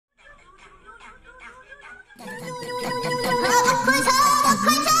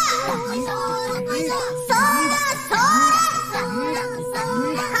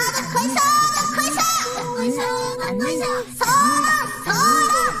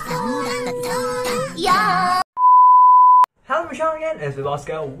again, it's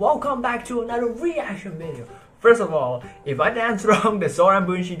Bosco. Welcome back to another reaction video. First of all, if I dance wrong the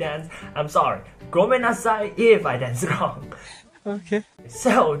Soranbushi dance, I'm sorry. Gomenazai if I dance wrong. Okay.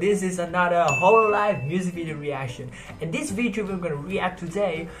 So this is another Hololive music video reaction, and this video we're gonna react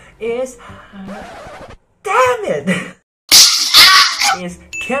today is damn it! Is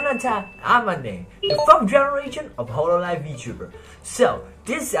Kanata Amane, the fourth generation of Hololive VTuber. So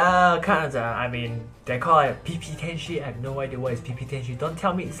this Kanata, I mean, they call it PP Tenshi. I have no idea what is PP Tenshi. Don't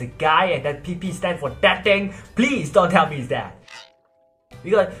tell me it's a guy and that PP stands for that thing. Please don't tell me it's that.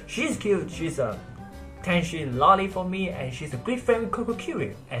 Because she's cute, she's a Tenshi lolly for me, and she's a great friend with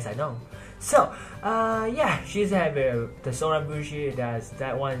Kokokiri, as I know. So, yeah, she's having the Soranbushi,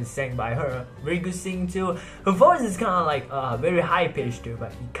 that one is sang by her. Very good singing too. Her voice is kind of like very high pitched too,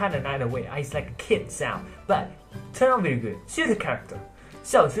 but kind of not away. It's like a kid sound, but turn out very good. She's a character.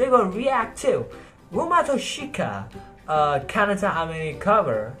 So today we're gonna react to Shika Kanata Amane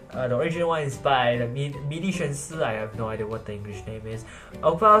cover. The original one is by the米津玄师. I have no idea what the English name is.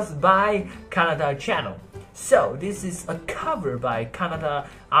 Opposed by Kanata channel. So this is a cover by Kanata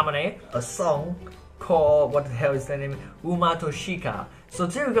Amane, a song called, what the hell is the name? Shika. So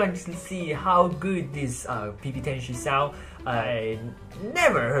today we're going to see how good this PP Tenshi sound. I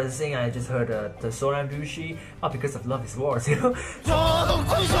never heard her sing, I just heard the Soranbushi, because of Love is War, you know?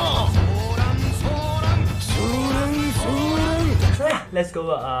 So yeah, let's go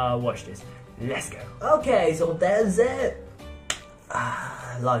watch this. Let's go. Okay, so that's it.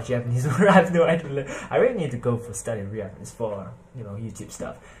 A lot of Japanese word I have no idea. I really need to go for study reactions for, you know, YouTube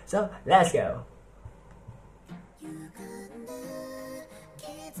stuff. So let's go.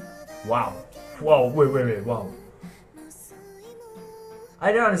 Wow. Whoa, wait, wow.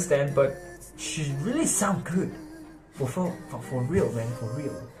 I don't understand, but she really sounds good. For real, man, for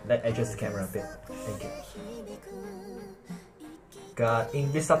real. Let me adjust the camera a bit. Thank you. Got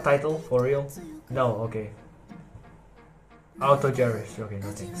English subtitle for real? No, okay. Auto Jerish, okay,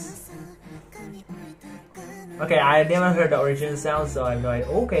 no thanks. Okay, I never heard the original sound, so I have no idea.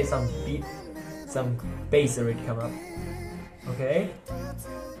 Okay, some beat, some bass already come up. Okay.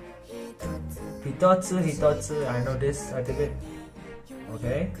 Hitotsu, I know this a bit.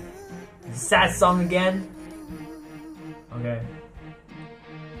 Okay. Sad song again. Okay.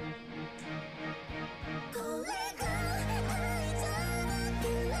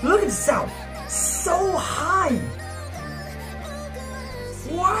 Look at the sound! So high!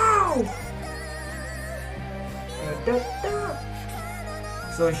 Wow!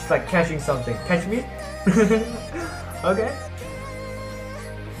 So she's like catching something. Catch me? Okay.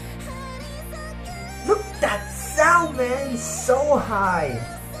 Look that sound, man! So high!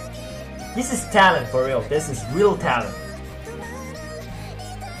 This is talent for real. This is real talent.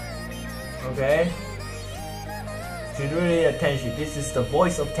 Okay. She's really a Tenshi. This is the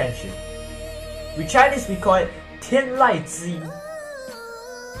voice of Tenshi. With Chinese we call it 天籁之音.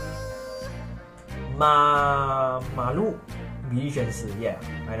 马路米津玄师, yeah,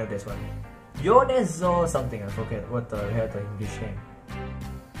 I know this one. Yonezo something, I forget what the hell the English name.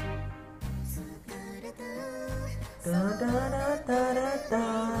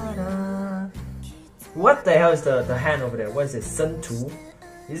 What the hell is the hand over there? What is it? Sentu?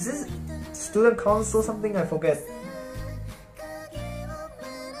 Is this student council something? I forget.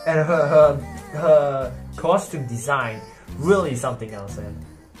 And her costume design really something else.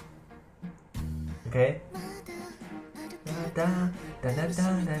 Okay.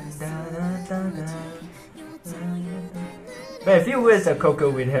 But if you wish a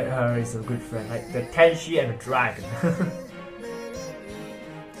Coco with her is a good friend, like the Tenshi and the dragon.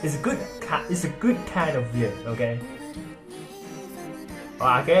 It's a good kind of weird, okay?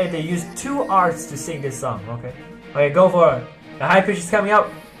 Okay, they use two arts to sing this song, okay? Okay, go for it. The high pitch is coming out.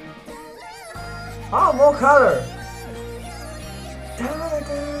 Oh, more color!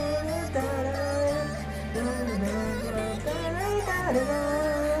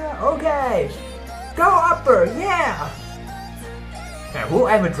 Okay! Go upper, yeah! Man,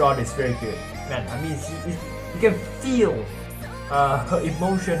 whoever draw this very good. Man, I mean, you can feel her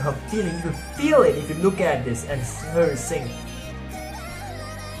emotion, her feeling. You can feel it if you look at this and her sing.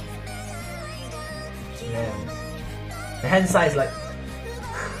 Damn. The hand size like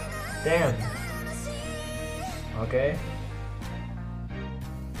damn. Okay.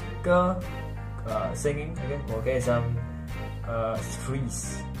 Go singing again. Okay, some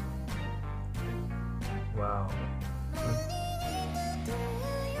trees. Wow.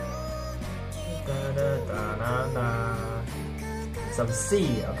 Some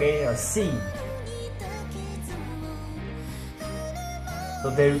sea, okay, a sea. So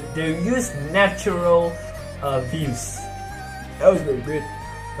they use natural views That was very good.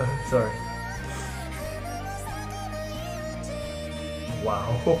 Sorry.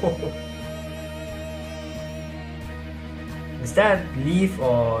 Wow. Is that leaf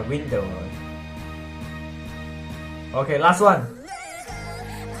or window? Okay, last one.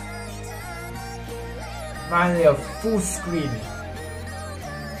 Finally a full screen.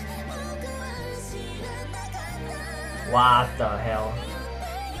 What the hell?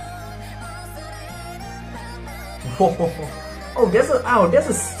 Whoa. Oh, there's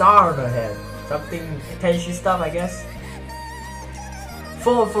a star on her head. Something Tenshi stuff, I guess.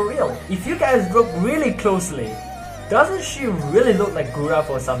 For real, if you guys look really closely, doesn't she really look like Gura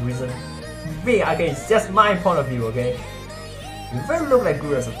for some reason? Me, okay, it's just my point of view, okay? You really look like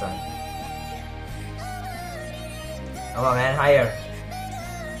Gura sometimes. Come on, man, higher.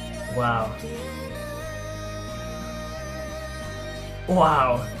 Wow.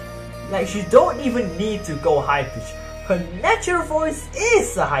 Wow. Like, she don't even need to go high pitch. Her natural voice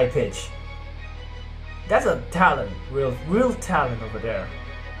is a high pitch. That's a talent, real talent over there.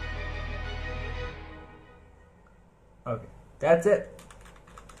 Okay, that's it.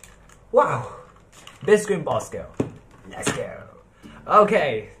 Wow, big screen Bosco. Let's go.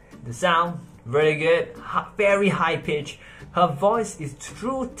 Okay, the sound very good, very high pitch. Her voice is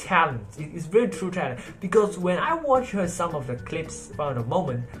true talent. It is very true talent because when I watch her some of the clips from the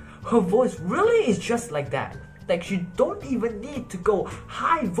moment, her voice really is just like that. Like she don't even need to go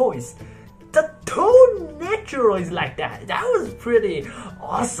high voice. The tone natural is like that. That was pretty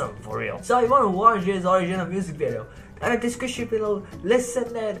awesome for real. So if you want to watch this original music video, in the description below,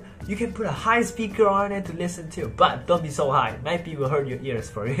 listen it. You can put a high speaker on it to listen to, but don't be so high. Might be will hurt your ears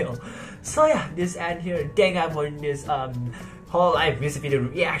for real. So yeah, this end here. Thank you for this Hololive music video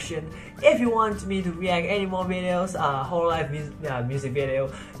reaction. If you want me to react any more videos, Hololive music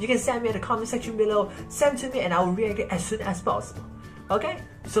video, you can send me in the comment section below. Send to me and I will react it as soon as possible. Okay,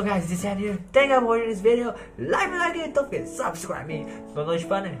 so guys, this end here. Thank you for watching this video. Like it, don't forget to subscribe me. For much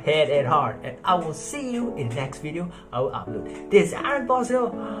fun, hit it hard, and I will see you in the next video I will upload. This is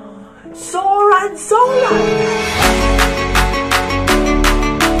Bosco. So run.